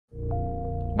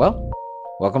Well,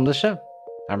 welcome to the show.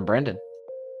 I'm Brendan.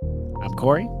 I'm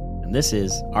Corey, and this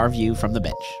is Our View from the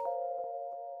Bench.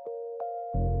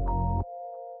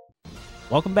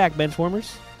 Welcome back,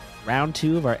 Benchwarmers. Round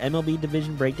 2 of our MLB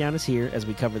division breakdown is here as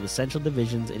we cover the central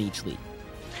divisions in each league.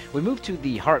 We move to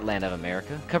the heartland of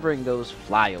America, covering those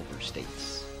flyover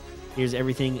states. Here's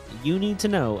everything you need to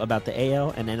know about the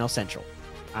AL and NL Central.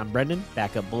 I'm Brendan,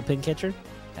 backup bullpen catcher.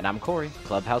 And I'm Corey,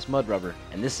 clubhouse mud rubber,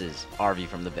 and this is Our View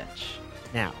from the Bench.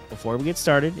 Now, before we get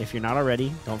started, if you're not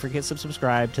already, don't forget to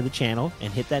subscribe to the channel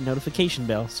and hit that notification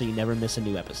bell so you never miss a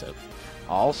new episode.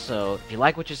 Also, if you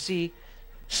like what you see,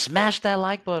 smash that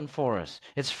like button for us.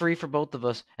 It's free for both of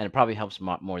us, and it probably helps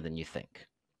more than you think.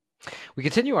 We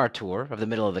continue our tour of the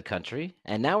middle of the country,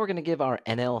 and now we're going to give our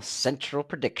NL Central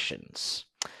predictions.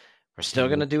 We're still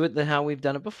going to do it how we've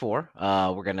done it before.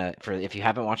 We're going to, if you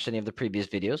haven't watched any of the previous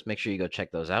videos, make sure you go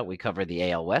check those out. We cover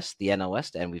the AL West, the NL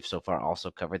West, and we've so far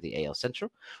also covered the AL Central.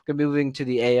 We're going to be moving to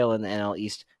the AL and the NL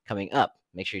East coming up.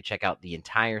 Make sure you check out the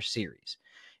entire series.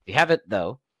 If you haven't,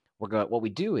 though, what we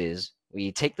do is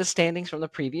we take the standings from the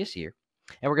previous year,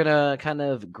 and we're going to kind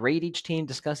of grade each team,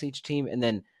 discuss each team, and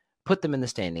then put them in the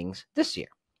standings this year.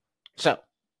 So,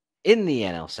 in the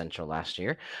NL Central last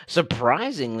year,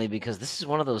 surprisingly, because this is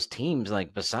one of those teams,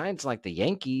 like besides like the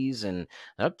Yankees and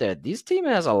up there, this team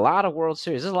has a lot of World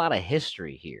Series. There's a lot of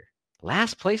history here.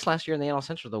 Last place last year in the NL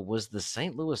Central, though, was the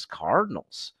St. Louis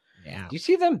Cardinals. Yeah. Do you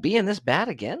see them being this bad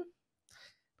again?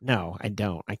 No, I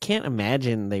don't. I can't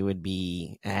imagine they would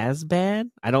be as bad.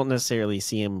 I don't necessarily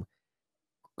see them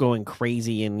going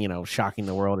crazy and, shocking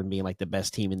the world and being like the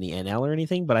best team in the NL or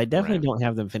anything, but I definitely don't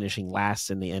have them finishing last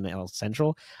in the NL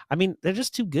Central. I mean, they're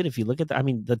just too good if you look at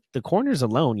the corners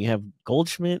alone. You have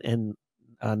Goldschmidt and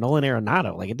Nolan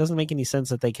Arenado. Like, it doesn't make any sense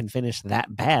that they can finish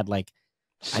that bad. Like,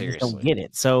 seriously. I just don't get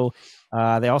it. So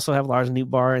they also have Lars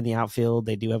Nootbaar in the outfield.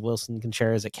 They do have Wilson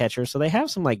Contreras at catcher. So they have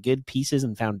some like good pieces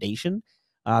and foundation.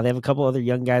 They have a couple other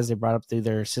young guys they brought up through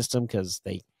their system because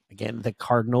they, again, the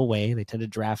Cardinal way, they tend to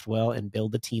draft well and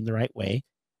build the team the right way.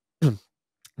 It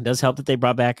does help that they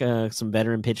brought back some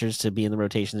veteran pitchers to be in the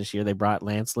rotation this year. They brought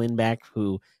Lance Lynn back,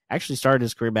 who actually started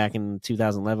his career back in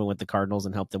 2011 with the Cardinals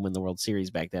and helped them win the World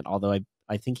Series back then, although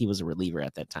I think he was a reliever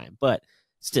at that time. But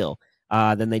still,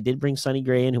 then they did bring Sonny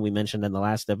Gray in, who we mentioned in the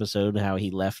last episode, how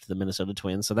he left the Minnesota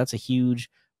Twins. So that's a huge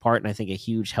part and I think a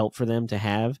huge help for them to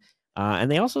have.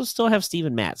 And they also still have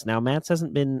Steven Matz. Now, Matz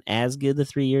hasn't been as good the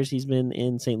 3 years he's been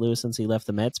in St. Louis since he left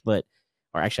the Mets, or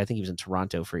actually, I think he was in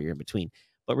Toronto for a year in between.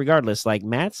 But regardless, like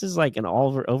Matz is like an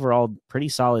overall pretty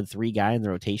solid 3 guy in the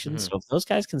rotation. So if those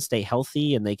guys can stay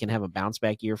healthy and they can have a bounce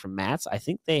back year from Matz, I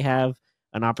think they have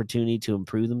an opportunity to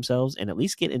improve themselves and at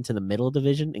least get into the middle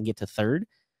division and get to third.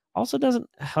 Also doesn't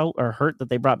help or hurt that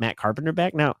they brought Matt Carpenter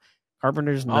back. Now,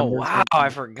 Carpenter's numbers. Oh, wow. I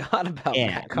forgot about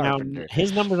Matt Carpenter. Now,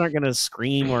 his numbers aren't going to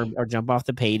scream or jump off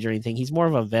the page or anything. He's more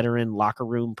of a veteran locker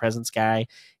room presence guy.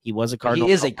 He was a Cardinal.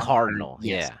 He is a Cardinal.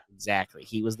 Yes, yeah, exactly.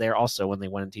 He was there also when they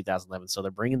won in 2011. So they're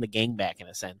bringing the gang back in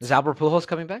a sense. Is Albert Pujols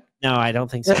coming back? No, I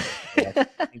don't think so.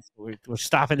 We're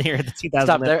stopping here at the 2011.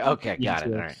 Stop there. Okay, got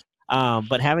it. All right.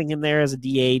 But having him there as a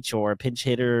DH or a pinch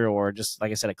hitter or just,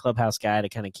 like I said, a clubhouse guy to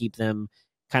kind of keep them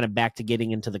kind of back to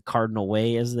getting into the Cardinal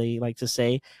way, as they like to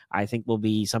say, I think will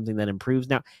be something that improves.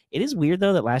 Now, it is weird,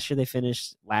 though, that last year they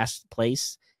finished last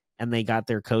place and they got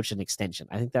their coach an extension.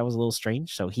 I think that was a little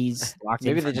strange. So he's locked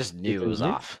in. Maybe they just knew it was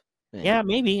off. Yeah,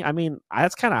 maybe. I mean,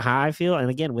 that's kind of how I feel. And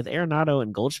again, with Arenado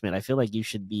and Goldschmidt, I feel like you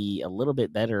should be a little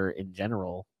bit better in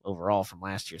general overall from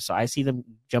last year. So I see them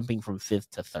jumping from 5th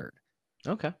to 3rd.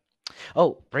 Okay.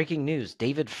 Oh, breaking news.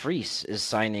 David Freese is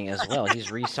signing as well. He's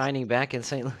re-signing back in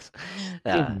St. Louis.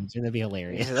 It's going to be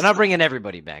hilarious. They're not bringing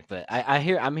everybody back, but I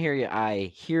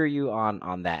hear you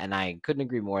on that, and I couldn't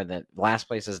agree more that last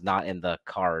place is not in the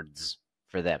cards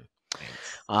for them.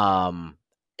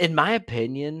 In my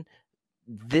opinion,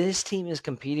 this team is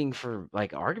competing for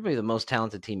like arguably the most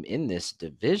talented team in this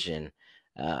division.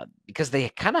 Because they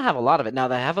kind of have a lot of it. Now,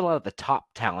 they have a lot of the top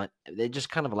talent. They're just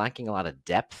kind of lacking a lot of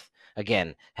depth.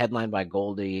 Again, headlined by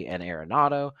Goldie and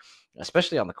Arenado,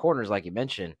 especially on the corners, like you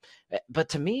mentioned. But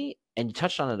to me, and you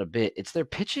touched on it a bit, it's their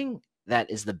pitching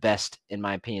that is the best, in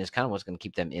my opinion, is kind of what's going to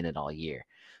keep them in it all year.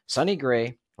 Sonny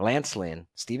Gray, Lance Lynn,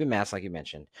 Steven Matz, like you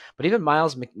mentioned, but even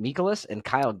Miles Mikolas and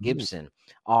Kyle Gibson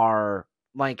are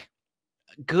like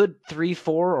good 3,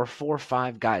 4, or 4,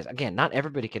 5 guys. Again, not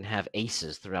everybody can have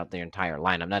aces throughout their entire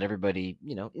lineup. Not everybody,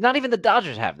 not even the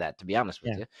Dodgers have that, to be honest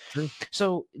with you. True.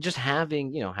 So just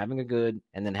having a good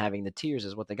and then having the tiers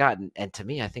is what they got. And to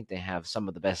me, I think they have some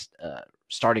of the best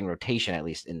starting rotation, at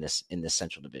least in this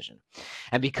central division.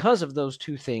 And because of those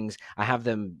two things, I have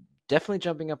them definitely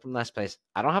jumping up from last place.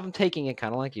 I don't have them taking it,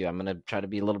 kind of like you. I'm gonna try to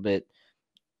be a little bit,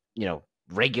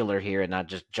 regular here and not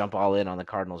just jump all in on the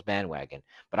Cardinals bandwagon.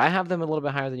 But I have them a little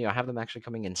bit higher than you. I have them actually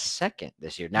coming in second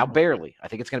this year. Now, barely. I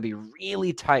think it's going to be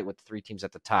really tight with the three teams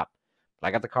at the top. But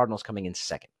I got the Cardinals coming in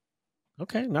second.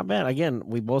 Okay, not bad. Again,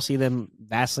 we both see them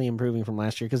vastly improving from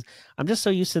last year because I'm just so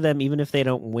used to them, even if they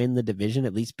don't win the division,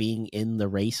 at least being in the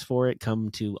race for it come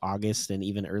to August and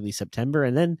even early September.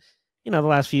 And then, the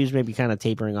last few years maybe kind of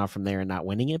tapering off from there and not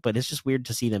winning it. But it's just weird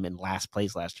to see them in last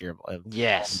place last year.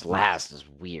 Yes, last is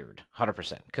weird.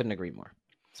 100%. Couldn't agree more.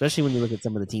 Especially when you look at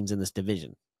some of the teams in this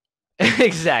division.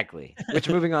 Exactly. Which,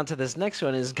 moving on to this next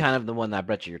one, is kind of the one that,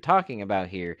 Brett, you're talking about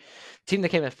here. Team that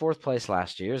came at fourth place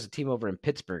last year is a team over in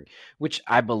Pittsburgh, which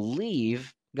I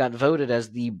believe got voted as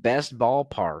the best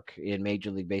ballpark in Major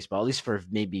League Baseball, at least for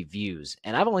maybe views.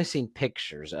 And I've only seen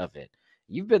pictures of it.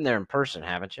 You've been there in person,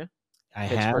 haven't you? I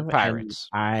Pittsburgh have. Pirates.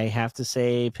 I have to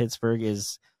say Pittsburgh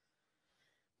is,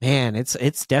 man, it's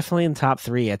definitely in top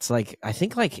three. It's like, I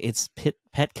think like it's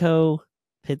Petco,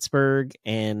 Pittsburgh,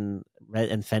 and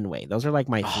Fenway. Those are like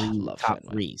my top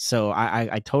Fenway. three. So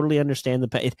I totally understand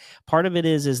part of it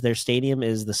is their stadium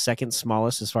is the second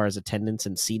smallest as far as attendance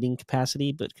and seating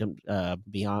capacity, but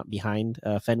behind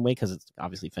Fenway, because it's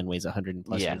obviously Fenway's 100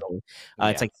 plus years old.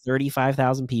 It's like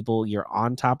 35,000 people. You're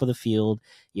on top of the field.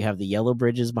 You have the yellow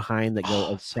bridges behind that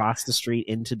go across the street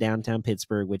into downtown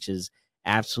Pittsburgh, which is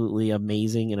absolutely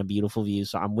amazing and a beautiful view.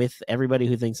 So I'm with everybody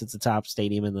who thinks it's the top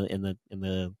stadium in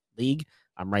the league.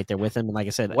 I'm right there with him. And like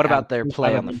I said, what about their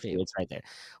play on the field? It's right there.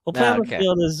 Well, play on the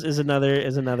field is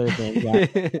another thing.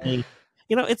 Yeah.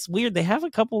 It's weird. They have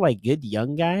a couple like good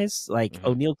young guys. Like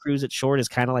O'Neal Cruz at short is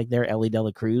kind of like their Ellie De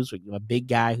La Cruz, a big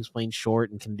guy who's playing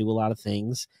short and can do a lot of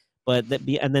things.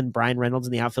 And then Brian Reynolds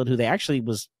in the outfield, who they actually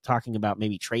was talking about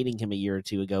maybe trading him a year or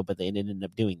two ago, but they didn't end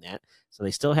up doing that. So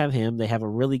they still have him. They have a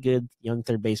really good young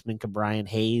third baseman, Brian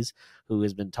Hayes, who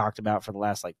has been talked about for the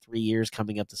last 3 years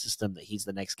coming up the system, that he's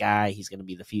the next guy. He's going to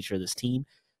be the future of this team.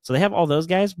 So they have all those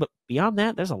guys, but beyond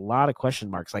that, there's a lot of question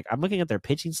marks. Like, I'm looking at their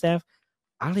pitching staff.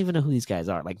 I don't even know who these guys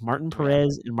are. Like Martin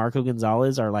Perez and Marco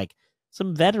Gonzalez are like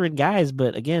some veteran guys,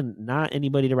 but again, not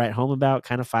anybody to write home about.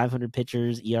 Kind of 500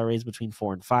 pitchers, ERAs between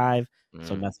 4 and 5,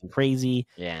 so nothing crazy.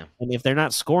 Yeah. And if they're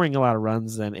not scoring a lot of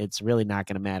runs, then it's really not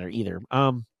going to matter either.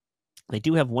 They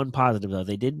do have one positive though.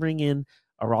 They did bring in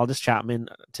Aroldis Chapman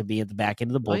to be at the back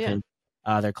end of the bullpen.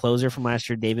 Their closer from last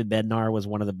year, David Bednar, was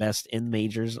one of the best in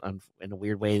majors. In a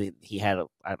weird way, he had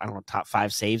top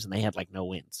 5 saves, and they had no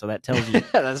wins. So that tells you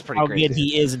that's pretty how crazy. Good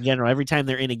he is in general. Every time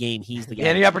they're in a game, he's the guy.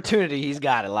 Any opportunity, he's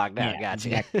got it locked down. Yeah,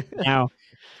 gotcha. Exactly. Now,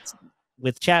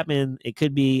 with Chapman, it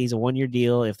could be he's a 1-year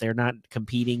deal. If they're not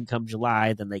competing come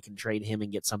July, then they can trade him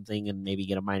and get something, and maybe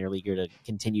get a minor leaguer to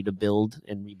continue to build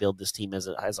and rebuild this team as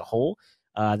a whole.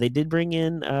 They did bring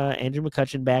in Andrew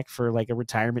McCutchen back for a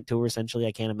retirement tour, essentially.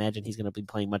 I can't imagine he's going to be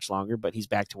playing much longer, but he's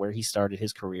back to where he started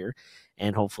his career,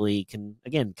 and hopefully can,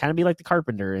 again, kind of be like the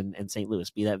Carpenter in St.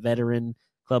 Louis, be that veteran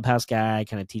clubhouse guy,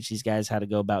 kind of teach these guys how to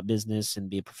go about business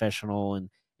and be a professional and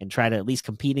try to at least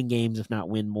compete in games, if not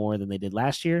win more than they did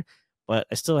last year. But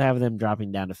I still have them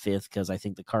dropping down to 5th because I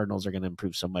think the Cardinals are going to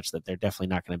improve so much that they're definitely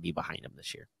not going to be behind them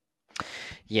this year.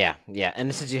 Yeah.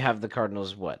 And since you have the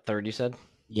Cardinals, what, 3rd, you said?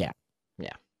 Yeah.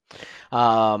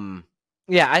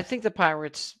 I think the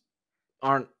Pirates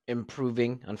aren't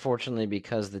improving, unfortunately,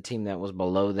 because the team that was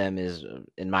below them is,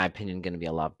 in my opinion, going to be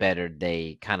a lot better.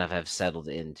 They kind of have settled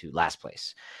into last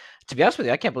place. To be honest with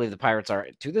you, I can't believe the Pirates are,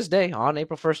 to this day, on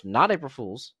April 1st, not April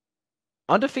Fools,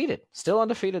 undefeated. Still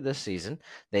undefeated this season.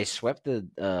 They swept the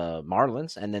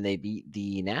Marlins, and then they beat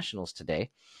the Nationals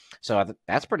today. So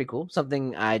that's pretty cool.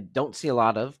 Something I don't see a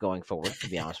lot of going forward, to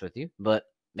be honest with you. But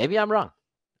maybe I'm wrong.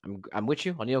 I'm with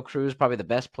you. O'Neal Cruz, probably the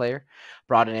best player.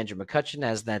 Brought in Andrew McCutchen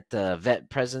as that vet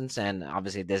presence and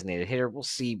obviously a designated hitter. We'll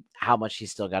see how much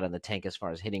he's still got in the tank as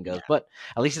far as hitting goes. But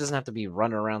at least he doesn't have to be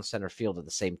running around center field at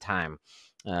the same time,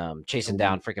 chasing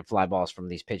down freaking fly balls from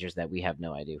these pitchers that we have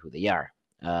no idea who they are.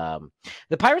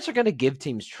 The Pirates are going to give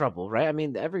teams trouble, right? I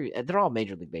mean, they're all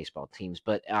Major League Baseball teams,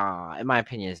 but in my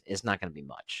opinion, it's not going to be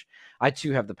much. I,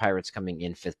 too, have the Pirates coming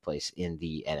in 5th place in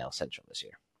the NL Central this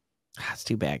year. It's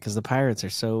too bad because the Pirates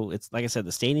are it's like I said,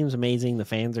 the stadium's amazing. The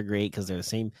fans are great because they're the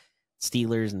same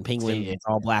Steelers and Penguins. It's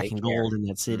all black and gold in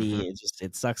that city.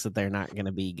 It sucks that they're not going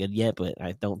to be good yet, but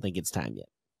I don't think it's time yet.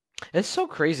 It's so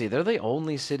crazy. They're the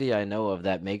only city I know of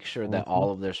that makes sure that all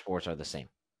of their sports are the same.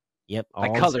 Yep.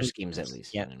 Like color schemes, at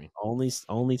least. Yeah.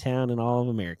 Only town in all of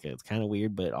America. It's kind of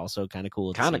weird, but also kind of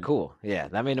cool. Kind of cool. Yeah.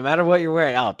 I mean, no matter what you're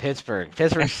wearing, Pittsburgh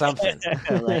something.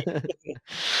 Right.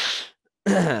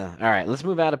 All right, let's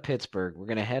move out of Pittsburgh. We're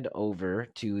going to head over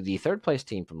to the third place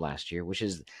team from last year, which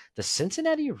is the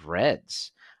Cincinnati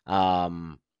Reds.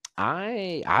 Um,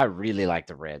 I really like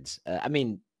the Reds. I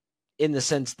mean, in the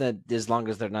sense that as long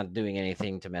as they're not doing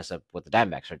anything to mess up what the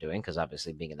Diamondbacks are doing, because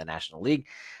obviously being in the National League,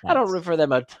 I don't Facts. root for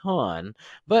them a ton.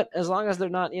 But as long as they're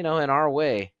not, in our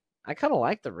way, I kind of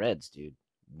like the Reds, dude.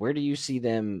 Where do you see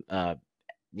them?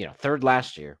 Third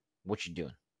last year. What you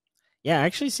doing? Yeah, I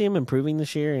actually see him improving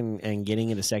this year and getting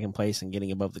into second place and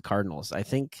getting above the Cardinals. I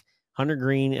think Hunter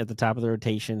Green at the top of the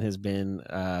rotation has been,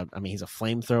 I mean, he's a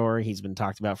flamethrower. He's been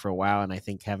talked about for a while, and I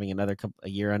think having a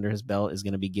year under his belt is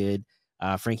going to be good.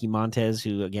 Frankie Montez,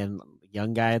 who, again,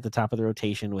 young guy at the top of the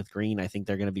rotation with Green, I think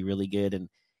they're going to be really good and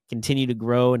continue to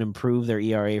grow and improve their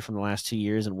ERA from the last 2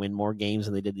 years and win more games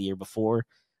than they did the year before.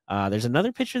 There's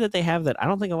another pitcher that they have that I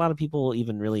don't think a lot of people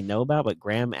even really know about, but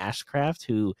Graham Ashcraft,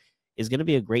 who is going to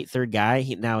be a great third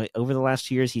guy. Now, over the last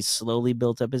 2 years, he's slowly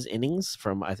built up his innings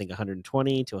from, I think,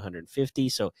 120 to 150.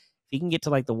 So if he can get to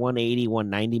like the 180,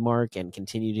 190 mark and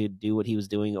continue to do what he was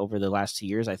doing over the last 2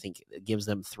 years, I think it gives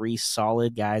them three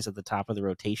solid guys at the top of the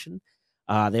rotation.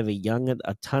 They have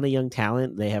a ton of young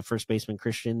talent. They have first baseman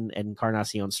Christian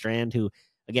Encarnacion Strand, who,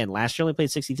 again, last year only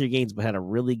played 63 games, but had a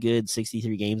really good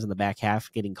 63 games in the back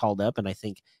half getting called up. And I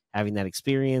think having that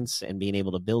experience and being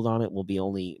able to build on it will be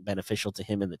only beneficial to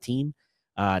him and the team.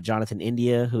 Jonathan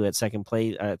India, who at second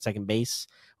base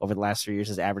over the last 3 years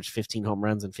has averaged 15 home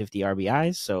runs and 50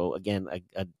 RBIs. So again,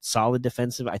 a solid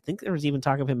defensive. I think there was even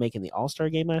talk of him making the All-Star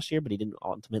game last year, but he didn't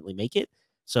ultimately make it.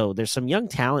 So there's some young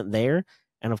talent there.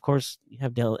 And of course, you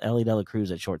have Ellie De La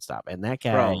Cruz at shortstop. And that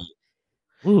guy, Bro,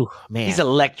 ooh, he's man,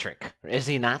 electric, is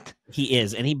he not? he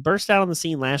is. And he burst out on the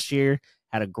scene last year,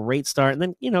 had a great start, and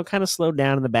then, kind of slowed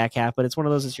down in the back half. But it's one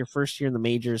of those, it's your first year in the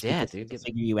majors. Yeah, People dude.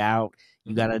 figure you out.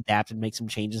 You got Mhm. to adapt and make some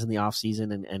changes in the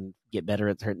offseason and get better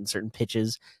at certain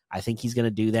pitches. I think he's going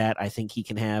to do that. I think he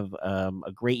can have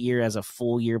a great year as a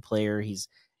full year player. He's,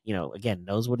 again,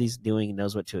 knows what he's doing,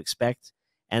 knows what to expect.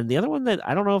 And the other one that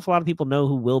I don't know if a lot of people know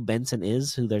who Will Benson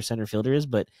is, who their center fielder is,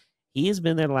 but he has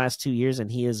been there the last 2 years, and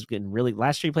he has been really.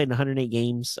 Last year, he played in 108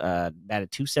 games,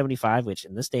 batted 275, which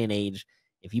in this day and age,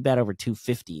 if you bat over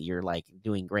 250, you're like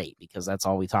doing great because that's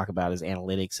all we talk about is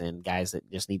analytics and guys that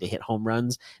just need to hit home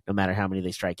runs, no matter how many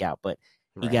they strike out. But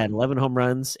he Right. got 11 home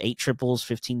runs, 8 triples,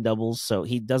 15 doubles. So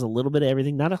he does a little bit of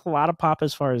everything. Not a lot of pop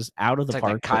as far as out of It's the like that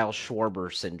park, but Kyle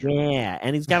Schwarber syndrome. yeah,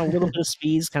 and he's got a little bit of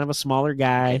speed. He's kind of a smaller Okay,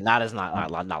 guy. not as not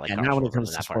Uh, not like yeah, Kyle not when it Schwarber comes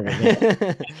in to that part.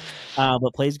 Schwarber, no.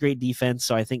 But plays great defense.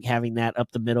 So I think having that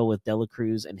up the middle with Dela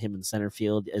Cruz and him in center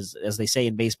field, as they say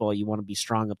in baseball, you want to be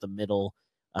strong up the middle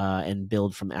and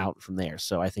build from there.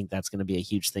 So I think that's going to be a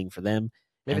huge thing for them.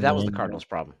 Maybe And that was the then, Cardinals'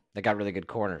 problem. They got really good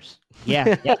corners.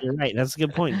 yeah, you're right. That's a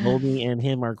good point. Goldie and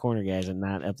him are corner guys and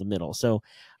not up the middle. So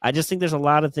I just think there's a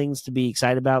lot of things to be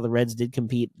excited about. The Reds did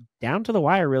compete down to the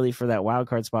wire really for that wild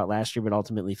card spot last year, but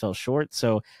ultimately fell short.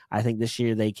 So I think this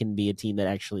year they can be a team that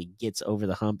actually gets over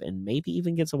the hump and maybe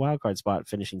even gets a wild card spot,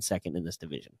 finishing second in this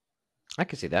division. I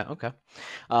can see that. Okay.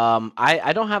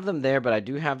 I don't have them there, but I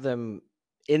do have them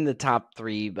in the top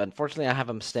three. But unfortunately, I have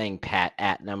them staying pat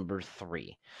at number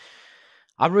three.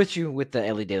 I'm with you with the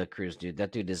Ellie De La Cruz, dude.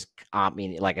 That dude is, I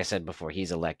mean, like I said before,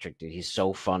 he's electric, dude. He's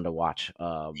so fun to watch.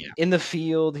 Yeah. In the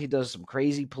field, he does some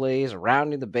crazy plays,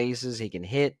 rounding the bases. He can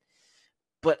hit,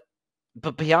 but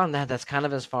beyond that, that's kind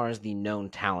of as far as the known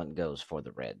talent goes for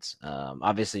the Reds.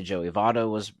 Obviously, Joey Votto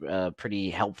was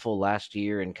pretty helpful last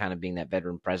year and kind of being that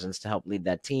veteran presence to help lead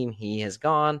that team. He has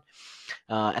gone,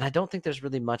 and I don't think there's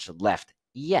really much left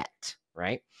yet,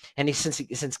 right? And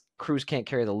since Cruz can't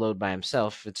carry the load by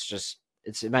himself,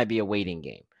 it might be a waiting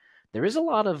game. There is a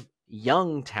lot of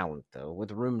young talent though, with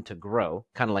room to grow,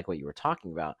 kind of like what you were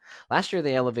talking about. Last year,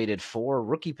 they elevated 4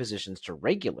 rookie positions to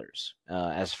regulars,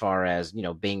 as far as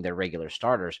being their regular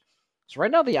starters. So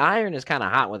right now, the iron is kind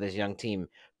of hot with this young team.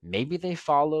 Maybe they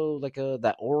follow like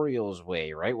that Orioles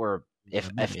way, right? Where if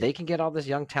That'd be if good. they can get all this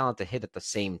young talent to hit at the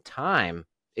same time,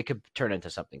 it could turn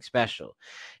into something special.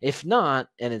 If not,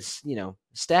 and it's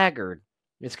staggered,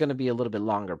 it's going to be a little bit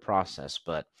longer process.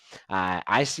 But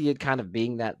I see it kind of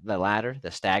being that the latter, the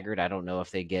staggered. I don't know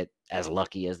if they get as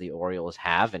lucky as the Orioles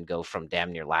have and go from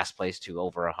damn near last place to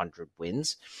over 100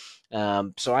 wins.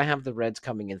 So I have the Reds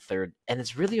coming in third, and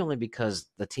it's really only because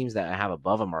the teams that I have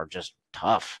above them are just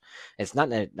tough. It's not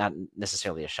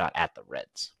necessarily a shot at the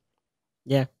Reds.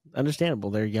 Yeah,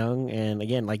 understandable. They're young, and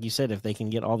again, like you said, if they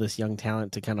can get all this young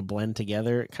talent to kind of blend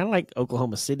together, kind of like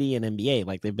Oklahoma City and NBA,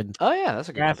 like they've been Oh yeah, that's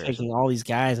a good draft comparison. picking all these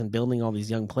guys and building all these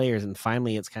young players, and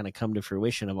finally it's kind of come to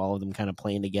fruition of all of them kind of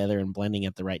playing together and blending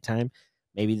at the right time.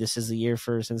 Maybe this is the year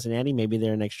for Cincinnati. Maybe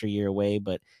they're an extra year away,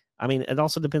 but I mean, it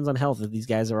also depends on health. If these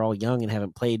guys are all young and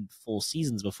haven't played full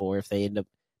seasons before, if they end up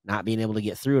not being able to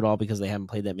get through it all because they haven't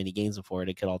played that many games before,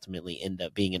 it could ultimately end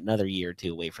up being another year or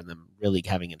two away from them really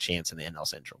having a chance in the NL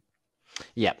Central.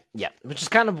 Yeah, yeah. Which is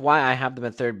kind of why I have them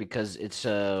at third, because it's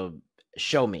a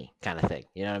show me kind of thing.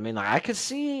 You know what I mean? Like I could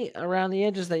see around the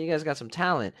edges that you guys got some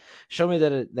talent. Show me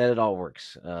that it all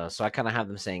works. So I kind of have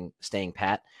them staying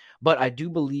pat. But I do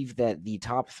believe that the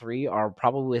top three are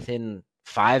probably within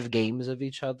 5 games of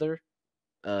each other.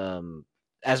 Um,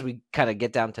 as we kind of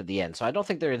get down to the end. So I don't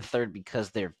think they're in third because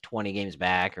they're 20 games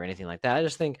back or anything like that. I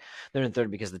just think they're in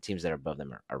third because the teams that are above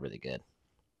them are really good.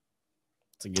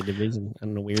 It's a good division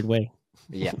in a weird way.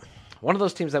 Yeah. One of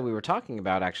those teams that we were talking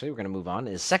about, actually, we're going to move on,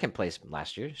 is second place from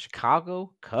last year,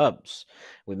 Chicago Cubs.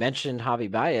 We mentioned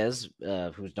Javi Baez,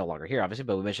 who's no longer here, obviously,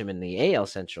 but we mentioned him in the AL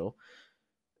Central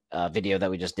video that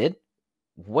we just did.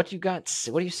 What do you got?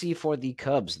 What do you see for the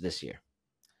Cubs this year?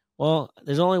 Well,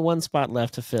 there's only one spot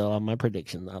left to fill on my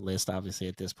prediction list, obviously,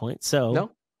 at this point. So,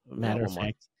 No, we got matter of one more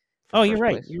fact, for oh, you're first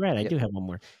right. place. You're right. I Yep. do have one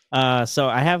more. So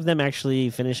I have them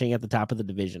actually finishing at the top of the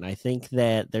division. I think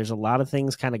that there's a lot of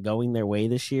things kind of going their way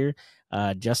this year.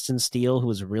 Justin Steele, who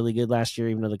was really good last year,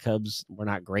 even though the Cubs were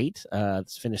not great,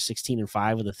 finished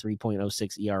 16-5 with a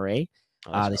 3.06 ERA.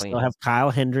 Oh, that's They clean. still have Kyle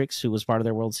Hendricks, who was part of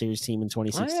their World Series team in Oh,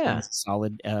 2016. yeah. He's a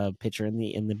solid pitcher in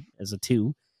the as a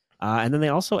 2. And then they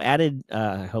also added,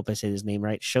 I hope I say his name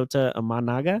right, Shota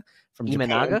Imanaga from Japan.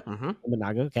 Imanaga. Mm-hmm.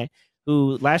 Imanaga, okay.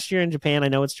 Who last year in Japan, I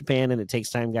know it's Japan and it takes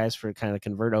time, guys, for kind of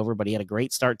convert over, but he had a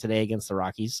great start today against the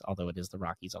Rockies, although it is the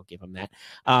Rockies, I'll give him that.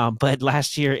 But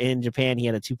last year in Japan, he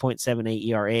had a 2.78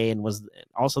 ERA and was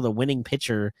also the winning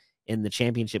pitcher in the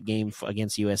championship game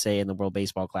against USA in the World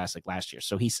Baseball Classic last year.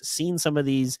 So he's seen some of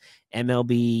these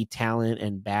MLB talent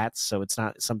and bats, so it's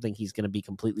not something he's going to be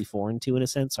completely foreign to in a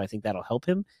sense. So I think that'll help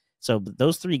him. So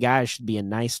those 3 guys should be a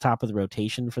nice top of the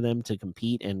rotation for them to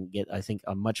compete and get, I think,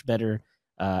 a much better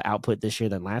output this year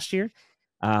than last year.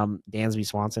 Dansby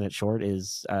Swanson at short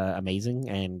is amazing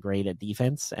and great at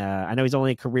defense. I know he's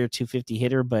only a career 250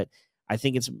 hitter, but I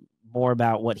think it's more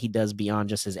about what he does beyond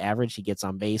just his average. He gets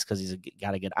on base because he's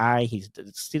got a good eye. He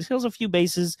steals a few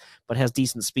bases, but has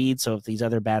decent speed. So if these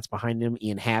other bats behind him,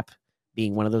 Ian Happ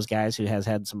being one of those guys who has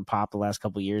had some pop the last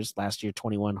couple of years, last year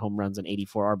 21 home runs and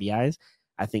 84 RBIs,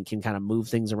 I think can kind of move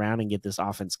things around and get this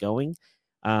offense going.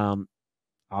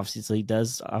 Obviously,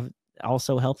 does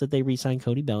also help that they re-signed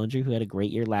Cody Bellinger, who had a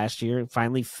great year last year,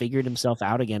 finally figured himself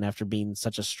out again after being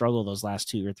such a struggle those last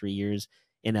 2 or 3 years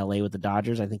in LA with the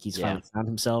Dodgers. I think he's finally found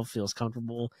himself, feels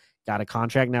comfortable, got a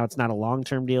contract. Now it's not a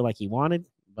long-term deal like he wanted,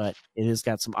 but it has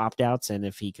got some opt-outs, and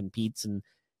if he competes and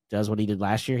does what he did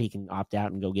last year, he can opt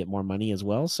out and go get more money as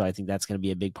well. So I think that's going to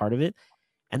be a big part of it.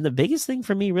 And the biggest thing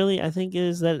for me, really, I think,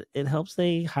 is that it helps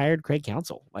they hired Craig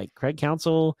Counsell. Like Craig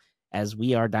Counsell, as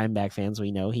we are Diamondback fans,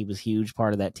 we know he was a huge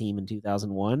part of that team in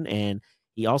 2001. And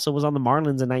he also was on the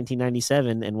Marlins in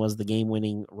 1997 and was the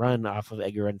game-winning run off of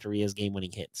Edgar Renteria's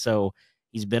game-winning hit. So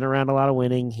he's been around a lot of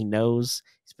winning. He knows.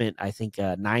 He spent, I think,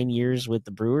 9 years with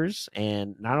the Brewers.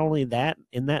 And not only that,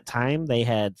 in that time, they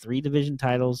had 3 division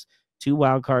titles, 2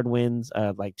 wild card wins,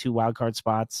 2 wild card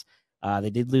spots. They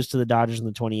did lose to the Dodgers in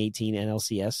the 2018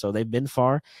 NLCS, so they've been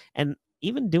far. And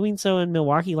even doing so in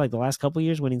Milwaukee, like the last couple of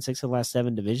years, winning 6 of the last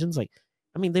 7 divisions,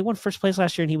 they won first place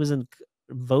last year, and he was in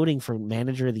voting for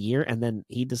manager of the year, and then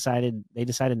they decided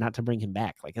not to bring him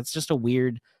back. Like, it's just a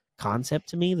weird concept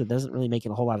to me that doesn't really make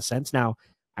a whole lot of sense. Now,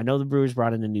 I know the Brewers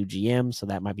brought in a new GM, so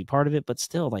that might be part of it, but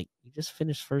still, you just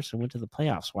finished first and went to the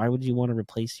playoffs. Why would you want to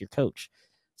replace your coach?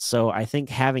 So I think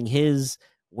having his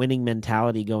winning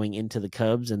mentality going into the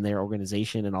Cubs and their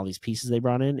organization and all these pieces they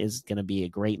brought in is going to be a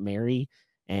great marriage,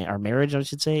 I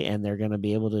should say, and they're going to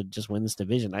be able to just win this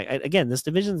division. Again, this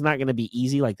division is not going to be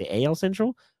easy like the AL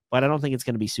Central, but I don't think it's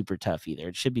going to be super tough either.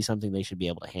 It should be something they should be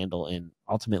able to handle and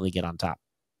ultimately get on top.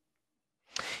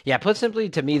 Yeah, put simply,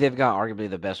 to me, they've got arguably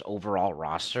the best overall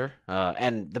roster.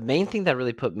 And the main thing that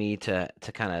really put me to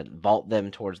kind of vault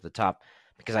them towards the top,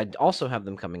 because I also have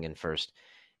them coming in first,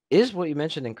 is what you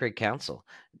mentioned in Craig Counsell.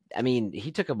 I mean, he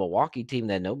took a Milwaukee team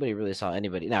that nobody really saw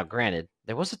anybody. Now, granted,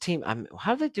 there was a team.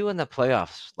 How did they do in the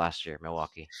playoffs last year,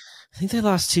 Milwaukee? I think they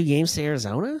lost 2 games to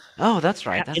Arizona. Oh, that's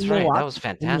right. That's right. That was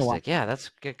fantastic. Yeah,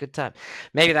 that's good time.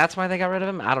 Maybe that's why they got rid of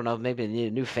him. I don't know. Maybe they need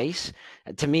a new face.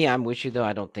 To me, I'm with you, though.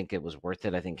 I don't think it was worth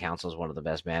it. I think Counsell is one of the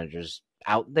best managers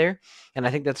out there. And I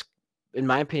think that's, in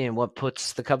my opinion, what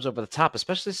puts the Cubs over the top,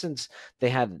 especially since they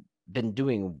had been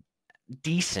doing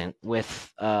decent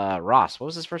with Ross. What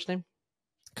was his first name?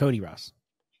 Cody Ross.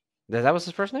 That was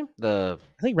his first name? I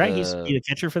think right. He used to be The the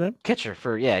catcher for them. catcher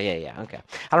for yeah. Okay.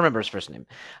 I don't remember his first name.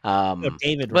 Oh,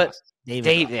 David But Ross. David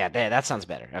Dave, Ross. yeah, that sounds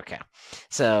better. Okay.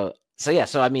 So yeah,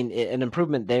 so I mean, an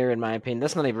improvement there, in my opinion.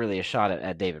 That's not even really a shot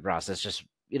at David Ross. That's just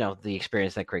the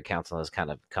experience that Craig Council has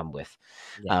kind of come with.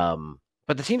 Yeah.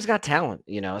 But the team's got talent,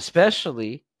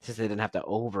 especially since they didn't have to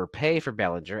overpay for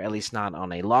Bellinger, at least not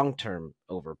on a long-term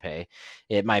overpay.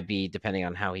 It might be, depending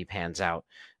on how he pans out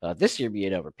this year, be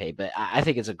an overpay. But I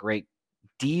think it's a great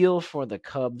deal for the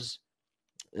Cubs.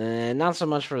 Not so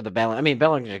much for the Bellinger. I mean,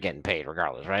 Bellinger's getting paid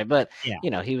regardless, right? But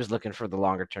Yeah. he was looking for the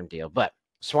longer term deal. But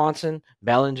Swanson,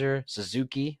 Bellinger,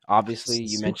 Suzuki. Obviously, you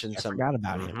Suzuki, mentioned I some. forgot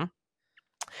about him. Mhm.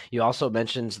 You also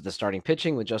mentioned the starting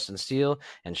pitching with Justin Steele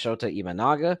and Shota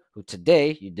Imanaga, who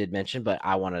today you did mention, but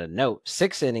I wanted to note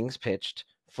 6 innings pitched,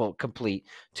 full complete,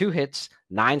 2 hits,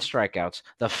 9 strikeouts.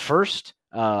 The first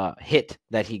hit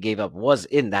that he gave up was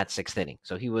in that 6th inning,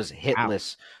 so he was Wow.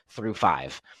 hitless through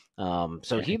 5. So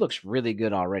Okay. he looks really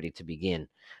good already to begin.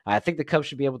 I think the Cubs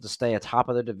should be able to stay atop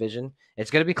of their division.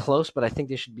 It's going to be close, but I think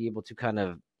they should be able to kind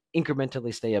of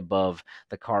incrementally stay above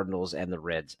the Cardinals and the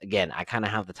Reds. Again, I kind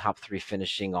of have the top 3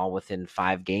 finishing all within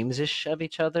 5 games ish of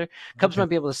each other. Cubs Okay. might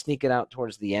be able to sneak it out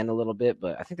towards the end a little bit,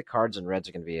 but I think the Cards and Reds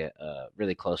are going to be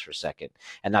really close for second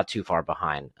and not too far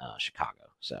behind Chicago.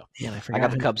 So Man, I I got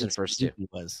forgot the how Cubs in good first too. Suzuki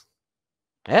was.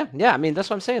 Yeah. I mean, that's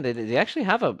what I'm saying. They actually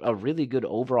have a really good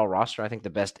overall roster. I think the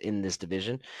best in this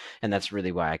division, and that's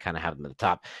really why I kind of have them at the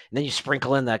top. And then you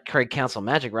sprinkle in that Craig Council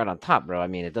magic right on top, bro. I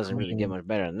mean, it I doesn't really get mean, much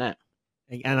better than that.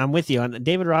 and I'm with you. And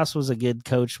David Ross was a good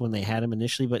coach when they had him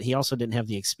initially, but he also didn't have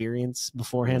the experience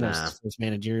beforehand. It was Nah. his first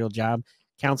managerial job.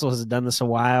 Council has done this a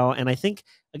while, and I think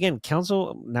again,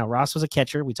 Council. Now Ross was a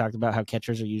catcher. We talked about how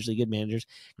catchers are usually good managers.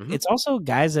 Mm-hmm. It's also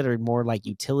guys that are more like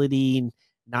utility,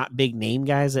 not big name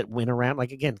guys that win around.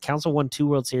 Like again, Council won 2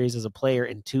 World Series as a player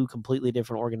in 2 completely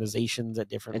different organizations at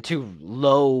different. And 2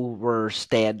 lower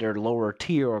standard, lower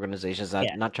tier organizations.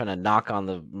 Yeah, Not trying to knock on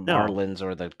the no, Marlins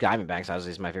or the Diamondbacks.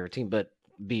 Obviously, is my favorite team, but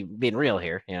being real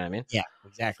here. You know what I mean? yeah,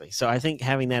 exactly. So I think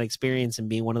having that experience and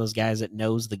being one of those guys that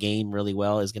knows the game really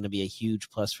well is going to be a huge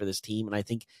plus for this team. And I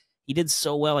think he did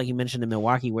so well, like you mentioned in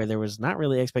Milwaukee, where there was not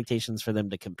really expectations for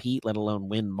them to compete, let alone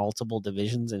win multiple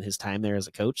divisions in his time there as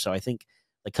a coach. So I think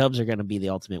the Cubs are going to be the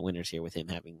ultimate winners here with him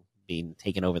having been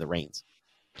taken over the reins.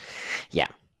 Yeah.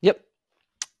 Yep.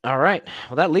 All right.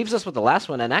 Well, that leaves us with the last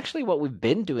one. And actually, what we've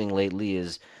been doing lately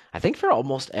is, I think for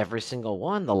almost every single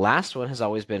one, the last one has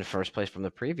always been first place from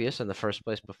the previous and the first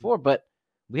place before. But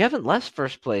we haven't left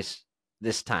first place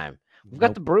this time. We've got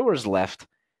Nope. the Brewers left.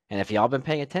 And if y'all been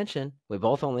paying attention, we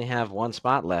both only have one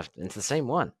spot left. And it's the same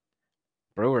one.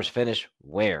 Brewers finish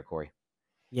where, Corey?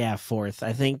 Yeah, fourth.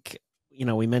 I think,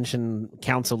 we mentioned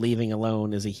Council leaving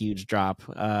alone is a huge drop.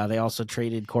 They also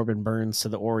traded Corbin Burns to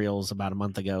the Orioles about a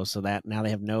month ago, so that now they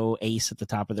have no ace at the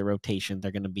top of their rotation.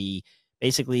 They're going to be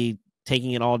basically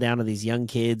taking it all down to these young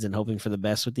kids and hoping for the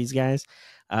best with these guys.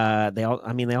 They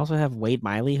also have Wade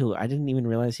Miley, who I didn't even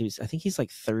realize I think he's like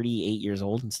 38 years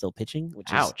old and still pitching, which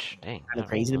is Ouch. Dang. kind of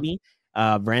crazy to me.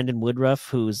 Brandon Woodruff,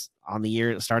 who's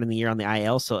starting the year on the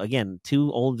IL. So again,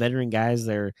 2 old veteran guys.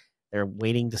 They're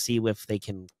waiting to see if they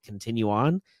can continue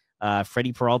on.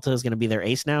 Freddie Peralta is going to be their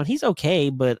ace now, and he's okay,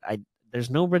 but there's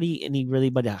really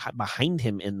behind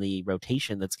him in the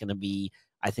rotation that's going to be,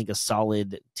 I think, a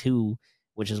solid 2,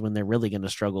 which is when they're really going to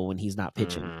struggle when he's not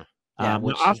pitching. Mm-hmm. Yeah,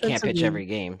 which he can't pitch every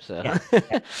game. So yeah,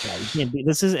 you can't be.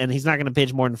 And he's not going to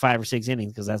pitch more than 5 or 6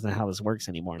 innings because that's not how this works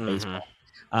anymore in baseball.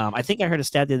 I think I heard a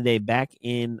stat the other day back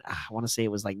in, I want to say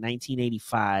it was like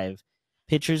 1985.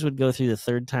 Pitchers would go through the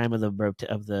third time of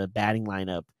the batting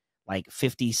lineup like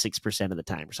 56% of the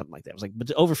time or something like that. It was like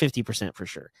over 50% for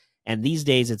sure. And these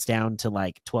days it's down to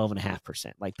like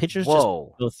 12.5%. Like pitchers just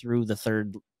go through the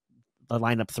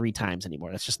lineup 3 times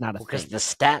anymore. That's just not a thing. Because the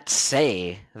stats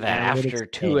say that after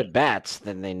 2 at bats,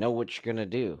 then they know what you're gonna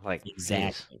do. Like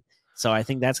exactly. Geez. So I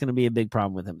think that's going to be a big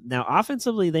problem with him. Now,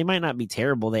 offensively, they might not be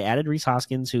terrible. They added Rhys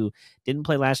Hoskins, who didn't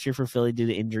play last year for Philly due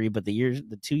to injury, but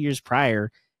the 2 years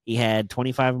prior, he had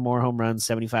 25 or more home runs,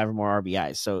 75 or more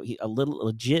RBIs. So a little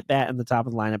legit bat in the top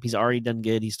of the lineup. He's already done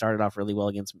good. He started off really well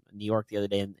against New York the other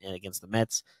day and against the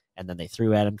Mets, and then they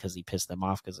threw at him because he pissed them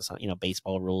off because of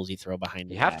baseball rules. You throw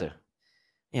behind. You have to.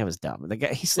 Yeah, it was dumb. The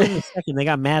guy, he slid in a second. They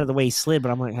got mad at the way he slid,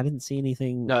 but I'm like, I didn't see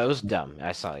anything. No, it was dumb.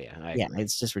 I saw. Yeah,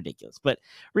 it's just ridiculous. But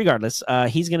regardless,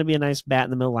 he's going to be a nice bat in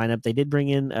the middle lineup. They did bring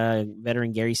in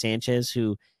veteran Gary Sanchez,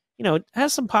 who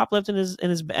has some pop left in his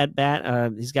at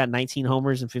bat. He's got 19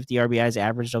 homers and 50 RBIs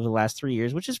averaged over the last 3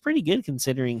 years, which is pretty good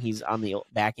considering he's on the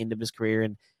back end of his career,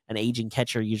 and an aging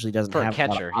catcher usually doesn't have a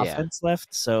lot of offense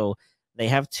left. So they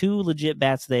have 2 legit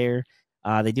bats there.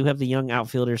 They do have the young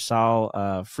outfielder Saul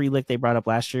Frelick they brought up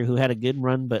last year, who had a good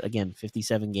run, but again,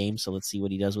 57 games. So let's see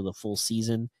what he does with a full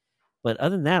season. But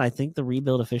other than that, I think the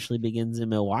rebuild officially begins in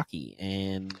Milwaukee,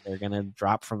 and they're going to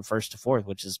drop from first to fourth,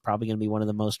 which is probably going to be one of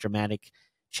the most dramatic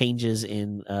changes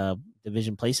in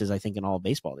division places, I think, in all of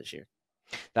baseball this year.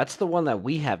 That's the one that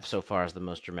we have so far as the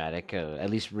most dramatic.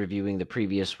 At least reviewing the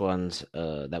previous ones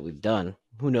that we've done.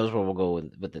 Who knows where we'll go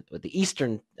with the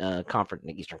Eastern Conference?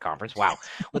 The Eastern Conference. Wow,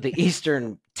 with the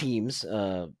Eastern teams,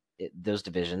 those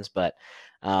divisions. But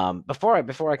before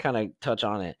I kind of touch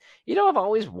on it, I've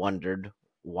always wondered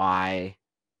why.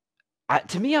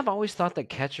 To me, I've always thought that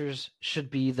catchers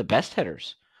should be the best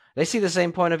hitters. They see the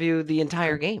same point of view the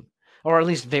entire game, or at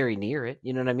least very near it.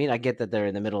 You know what I mean? I get that they're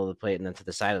in the middle of the plate and then to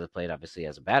the side of the plate, obviously,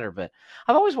 as a batter. But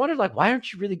I've always wondered, like, why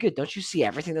aren't you really good? Don't you see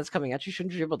everything that's coming at you?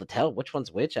 Shouldn't you be able to tell which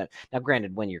one's which? Now,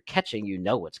 granted, when you're catching, you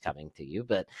know what's coming to you.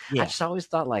 But I Yeah. just always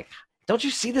thought, like, don't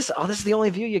you see this? Oh, this is the only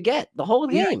view you get the whole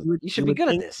Yeah, game. You should be would good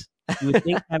at think this. you would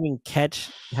think having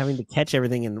to catch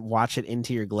everything and watch it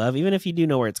into your glove, even if you do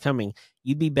know where it's coming,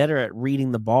 you'd be better at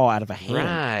reading the ball out of a hand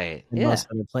Right. than Yeah. most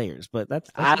other players. But that's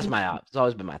It's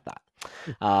always been my thought.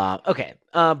 Okay.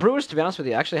 Brewers, to be honest with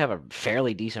you, actually have a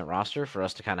fairly decent roster for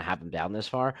us to kind of have them down this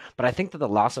far. But I think that the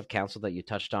loss of Council that you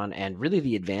touched on and really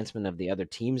the advancement of the other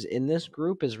teams in this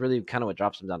group is really kind of what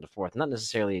drops them down to fourth. Not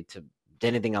necessarily to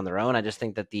anything on their own. I just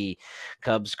think that the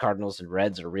Cubs, Cardinals, and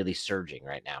Reds are really surging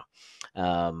right now.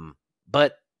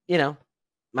 But,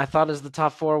 my thought is the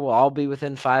top four will all be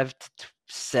within 5 to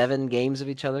 7 games of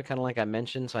each other, kind of like I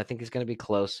mentioned. So I think he's going to be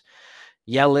close.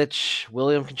 Yelich,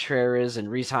 William Contreras, and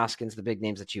Rhys Hoskins, the big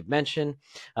names that you've mentioned.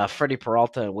 Freddie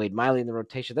Peralta and Wade Miley in the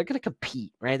rotation. They're going to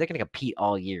compete, right? They're going to compete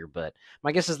all year. But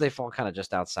my guess is they fall kind of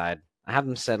just outside. I have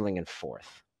them settling in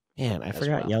fourth. Man, I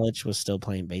forgot Yelich was still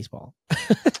playing baseball.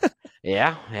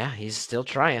 Yeah, he's still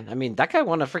trying. I mean, that guy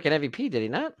won a freaking MVP, did he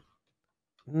not?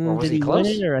 Or was did he close?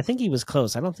 Win it? Or I think he was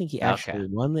close. I don't think he actually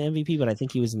won the MVP, but I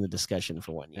think he was in the discussion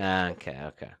for 1 year. Okay.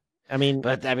 I mean,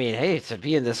 hey, to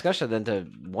be in discussion, then to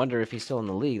wonder if he's still in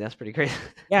the league, that's pretty crazy.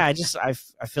 Yeah, I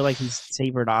feel like he's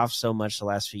tapered off so much the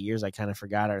last few years. I kind of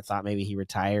forgot or thought maybe he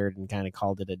retired and kind of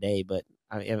called it a day. But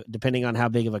depending on how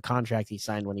big of a contract he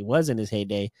signed when he was in his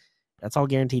heyday, that's all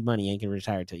guaranteed money. You ain't gonna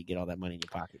retire till you get all that money in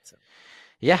your pocket. So.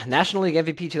 Yeah, National League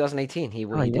MVP 2018. He did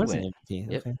win it.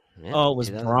 MVP. Yep. Okay. Yep. Oh, it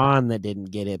was Braun that didn't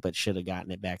get it, but should have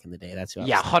gotten it back in the day. That's who.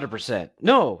 100%.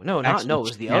 No, it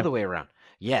was the other way around.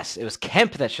 Yes, it was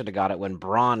Kemp that should have got it when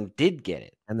Braun did get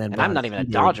it. And I'm not even a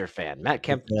Dodger fan. Matt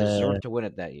Kemp deserved to win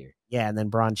it that year. Yeah, and then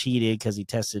Braun cheated because he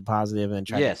tested positive and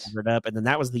tried to cover it up. And then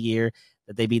that was the year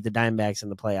that they beat the Diamondbacks in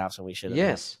the playoffs, and we should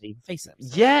have even faced them.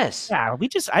 So. Yes. Yeah,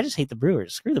 I just hate the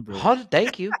Brewers. Screw the Brewers.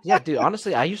 Thank you. Yeah, dude.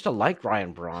 Honestly, I used to like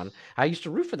Ryan Braun. I used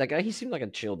to root for that guy. He seemed like a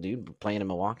chill dude playing in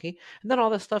Milwaukee. And then all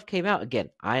this stuff came out.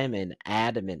 Again, I am an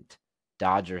adamant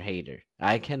Dodger hater.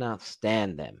 I cannot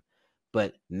stand them.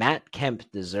 But Matt Kemp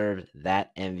deserved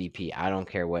that MVP. I don't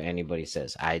care what anybody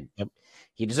says.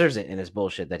 He deserves it, and it's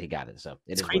bullshit that he got it. So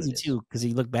it's crazy too, because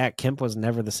you look back, Kemp was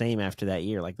never the same after that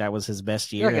year. Like that was his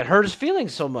best year. Like it hurt his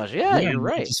feelings so much. Yeah, you're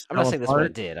right. I'm not saying that's what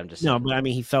it did. I'm just saying. But I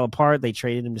mean, he fell apart. They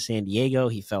traded him to San Diego.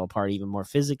 He fell apart even more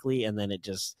physically, and then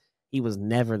he was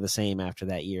never the same after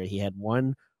that year. He had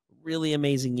one really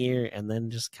amazing year, and then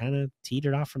just kind of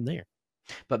teetered off from there.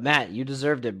 But Matt, you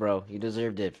deserved it, bro. You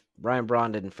deserved it. Ryan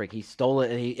Braun didn't freak. He stole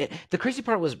it, and the crazy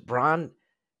part was Braun.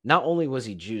 Not only was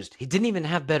he juiced, he didn't even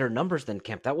have better numbers than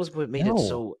Kemp. That was what made it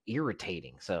so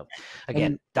irritating. So,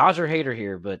 again, Dodger hater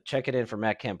here, but check it in for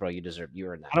Matt Kemp, bro. You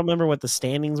were in that. I don't remember what the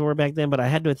standings were back then, but I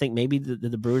had to think maybe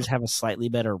the Brewers have a slightly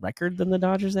better record than the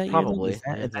Dodgers that year. Probably.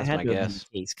 That's my guess.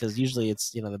 Because usually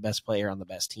it's the best player on the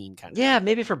best team kind of. Yeah,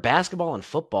 maybe for basketball and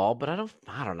football, but I don't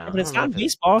know. Yeah, but it's not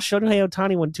baseball. Shohei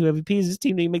Ohtani won 2 MVPs. His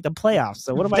team didn't make the playoffs.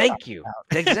 So what am I? Thank you.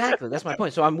 Exactly. That's my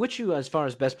point. So I'm with you as far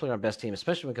as best player on best team,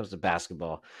 especially when it comes to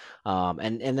basketball.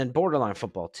 And then borderline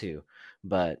football too.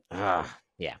 But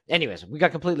yeah. Anyways, we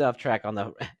got completely off track on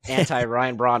the anti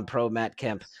Ryan Braun, pro Matt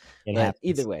Kemp. But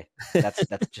either way, that's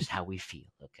just how we feel.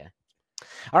 Okay.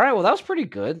 All right. Well, that was pretty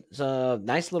good. It's a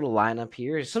nice little lineup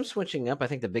here. Some switching up. I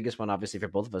think the biggest one, obviously, for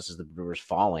both of us is the Brewers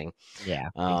falling. Yeah.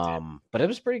 But it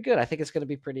was pretty good. I think it's going to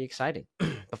be pretty exciting.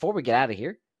 Before we get out of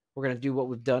here, we're going to do what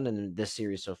we've done in this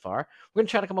series so far. We're going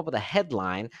to try to come up with a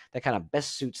headline that kind of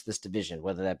best suits this division,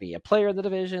 whether that be a player in the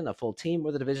division, a full team,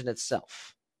 or the division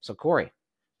itself. So, Corey,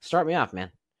 start me off, man.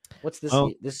 What's this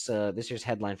year's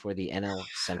headline for the NL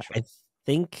Central? I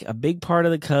think a big part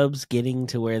of the Cubs getting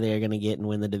to where they're going to get and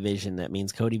win the division, that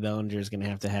means Cody Bellinger is going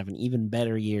to have an even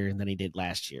better year than he did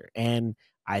last year. And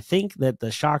I think that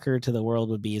the shocker to the world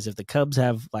would be is if the Cubs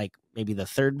have like maybe the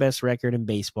 3rd best record in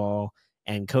baseball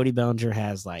and Cody Bellinger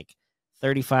has like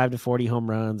 35 to 40 home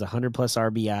runs, 100 plus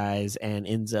RBIs, and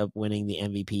ends up winning the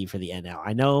MVP for the NL.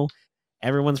 I know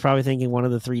everyone's probably thinking one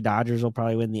of the three Dodgers will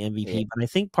probably win the Yeah, MVP, but I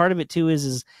think part of it too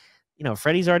is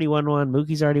Freddie's already won one,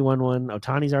 Mookie's already won one,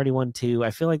 Otani's already won two. I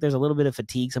feel like there's a little bit of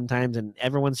fatigue sometimes, and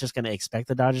everyone's just going to expect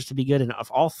the Dodgers to be good. And if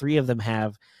all three of them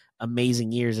have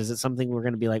amazing years, is it something we're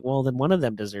going to be like, well, then one of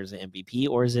them deserves an MVP,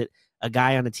 or is it a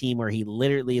guy on a team where he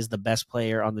literally is the best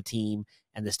player on the team,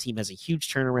 and this team has a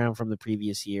huge turnaround from the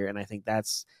previous year? And I think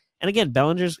that's, and again,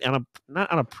 Bellinger's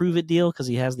not on a prove it deal because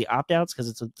he has the opt outs because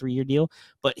it's a 3-year deal,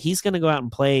 but he's going to go out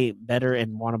and play better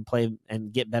and want to play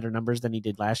and get better numbers than he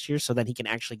did last year, so that he can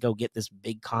actually go get this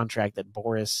big contract that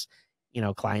Boris,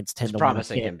 clients it's tend to want to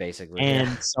promising get. him basically. Yeah.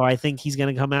 And so I think he's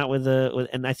going to come out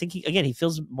and I think he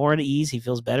feels more at ease. He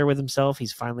feels better with himself.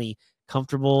 He's finally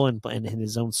comfortable and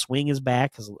his own swing is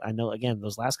back. Because I know, again,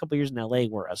 those last couple of years in LA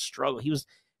were a struggle.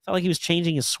 Felt like he was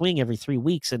changing his swing every 3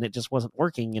 weeks and it just wasn't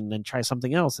working, and then try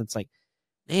something else. It's like,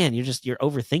 man, you're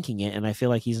overthinking it. And I feel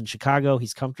like he's in Chicago.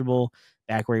 He's comfortable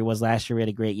back where he was last year. We had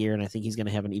a great year, and I think he's going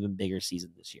to have an even bigger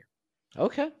season this year.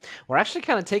 Okay. We're actually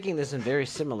kind of taking this in very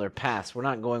similar paths. We're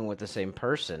not going with the same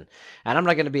person. And I'm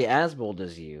not going to be as bold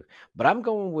as you, but I'm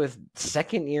going with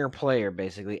second year player,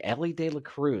 basically, Ellie De La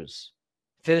Cruz.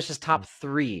 Finishes top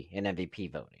 3 in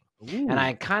MVP voting. And Ooh.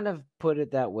 I kind of put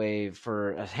it that way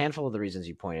for a handful of the reasons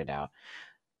you pointed out.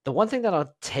 The one thing that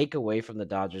I'll take away from the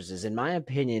Dodgers is, in my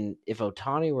opinion, if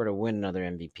Otani were to win another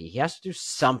MVP, he has to do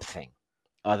something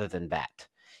other than bat.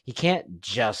 He can't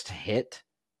just hit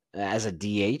as a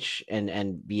DH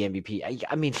and be MVP.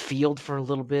 I mean, field for a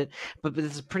little bit, but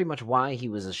this is pretty much why he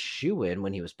was a shoe-in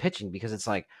when he was pitching, because it's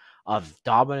like a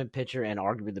dominant pitcher and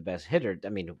arguably the best hitter. I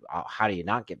mean, how do you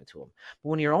not give it to him? But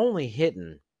when you're only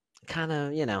hitting, kind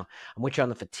of, I'm with you on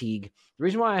the fatigue. The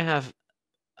reason why I have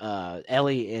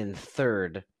Ellie in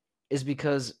third is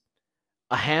because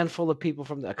a couple people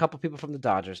from the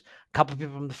Dodgers, a couple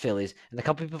people from the Phillies, and a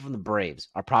couple people from the Braves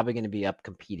are probably going to be up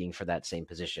competing for that same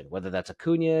position. Whether that's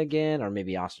Acuna again, or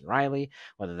maybe Austin Riley,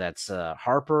 whether that's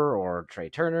Harper or Trey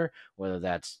Turner, whether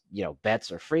that's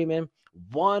Betts or Freeman.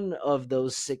 One or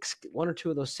two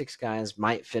of those 6 guys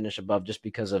might finish above just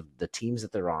because of the teams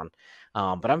that they're on.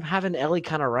 But I'm having Ellie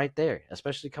kind of right there,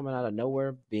 especially coming out of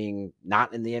nowhere, being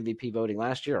not in the MVP voting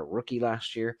last year, a rookie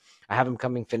last year. I have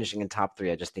him finishing in top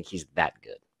 3. I just think he's that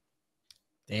good.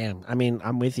 Damn. I mean,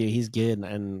 I'm with you. He's good.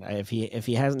 And if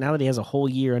he has, now that he has a whole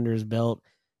year under his belt,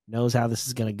 knows how this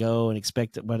is going to go and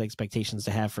what expectations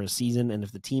to have for a season. And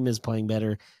if the team is playing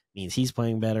better, means he's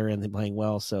playing better and they're playing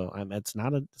well. So it's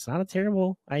not a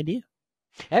terrible idea.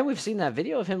 And we've seen that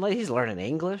video of him. Like, he's learning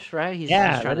English, right? He's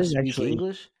Yeah, trying that to is speak actually.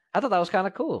 English. I thought that was kind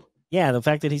of cool. Yeah, the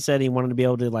fact that he said he wanted to be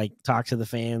able to like talk to the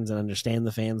fans and understand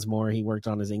the fans more. He worked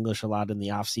on his English a lot in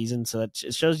the off season, so it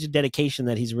shows you dedication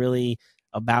that he's really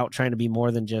about trying to be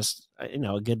more than just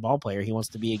a good ball player. He wants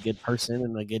to be a good person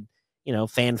and a good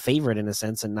fan favorite in a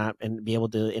sense, and be able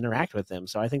to interact with them.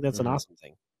 So I think that's an awesome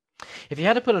thing. If you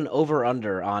had to put an over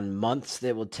under on months that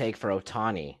it would take for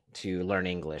Otani to learn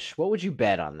English, what would you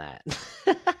bet on that?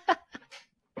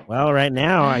 Well, right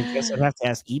now, I guess I'd have to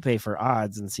ask Ipe for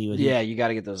odds and see what he. Yeah, you got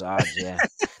to get those odds. Yeah.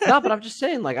 No, but I'm just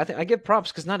saying, like, I give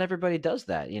props because not everybody does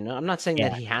that. I'm not saying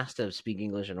that Yeah. he has to speak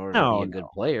English in order to be No, a good no.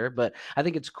 player, but I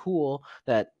think it's cool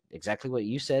that exactly what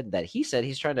you said, that he said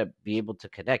he's trying to be able to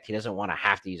connect. He doesn't want to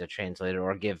have to use a translator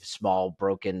or give small,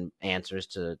 broken answers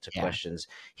to Yeah. questions.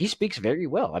 He speaks very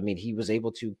well. I mean, he was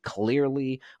able to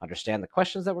clearly understand the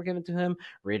questions that were given to him,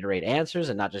 reiterate answers,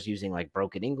 and not just using like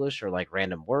broken English or like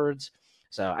random words.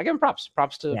 So I give him props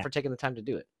Yeah. for taking the time to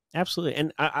do it. Absolutely.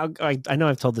 And I know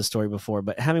I've told this story before,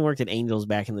 but having worked at Angels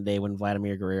back in the day when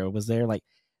Vladimir Guerrero was there, like,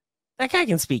 that guy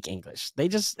can speak English. They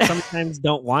just sometimes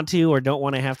don't want to, or don't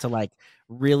want to have to like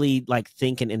really like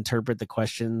think and interpret the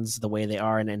questions the way they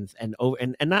are, and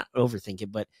not overthink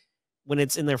it, but when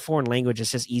it's in their foreign language,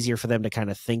 it's just easier for them to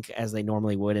kind of think as they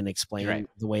normally would and explain Right.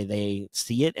 the way they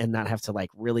see it, and not have to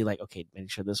like really like, okay, make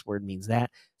sure this word means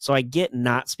that. So I get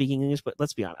not speaking English, but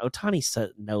let's be honest, Otani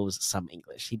knows some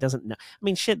English. He doesn't know. I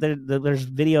mean, shit, there's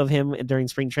video of him during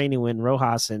spring training when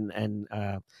Rojas and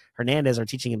Hernandez are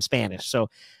teaching him Spanish. So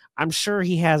I'm sure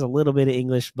he has a little bit of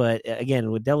English, but again,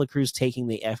 with De La Cruz taking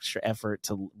the extra effort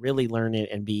to really learn it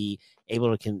and be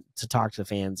able to talk to the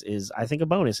fans is, I think, a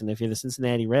bonus. And if you're the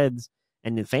Cincinnati Reds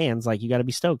and the fans, like, you got to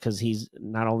be stoked because he's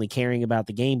not only caring about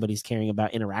the game, but he's caring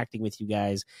about interacting with you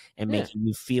guys and making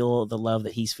you feel the love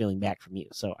that he's feeling back from you.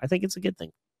 So I think it's a good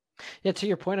thing. Yeah, to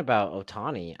your point about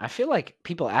Otani, I feel like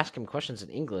people ask him questions in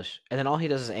English, and then all he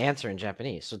does is answer in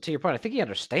Japanese. So to your point, I think he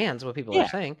understands what people are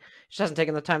Yeah. saying. He just hasn't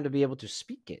taken the time to be able to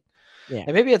speak it. Yeah.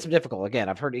 And maybe it's difficult. Again,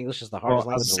 I've heard English is the Well, hardest I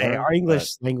language was to say learn, our but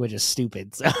English language is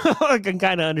stupid, so I can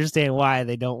kind of understand why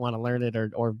they don't want to learn it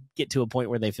or get to a point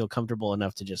where they feel comfortable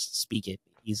enough to just speak it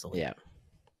easily. yeah.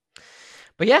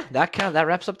 But yeah, that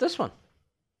wraps up this one.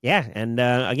 Yeah, and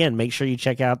again, make sure you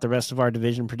check out the rest of our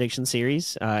division prediction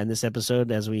series. In this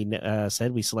episode, as we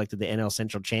said, we selected the NL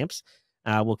Central champs.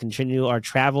 We'll continue our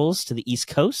travels to the East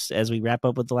Coast as we wrap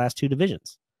up with the last two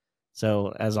divisions.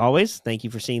 So, as always, thank you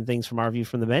for seeing things from our view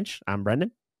from the bench. I'm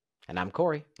Brendan. And I'm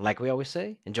Corey. Like we always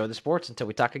say, enjoy the sports until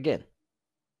we talk again.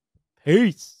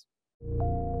 Peace.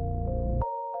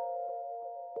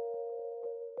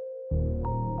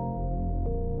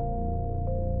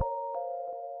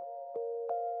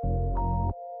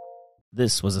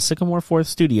 This was a Sycamore Fourth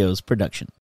Studios production.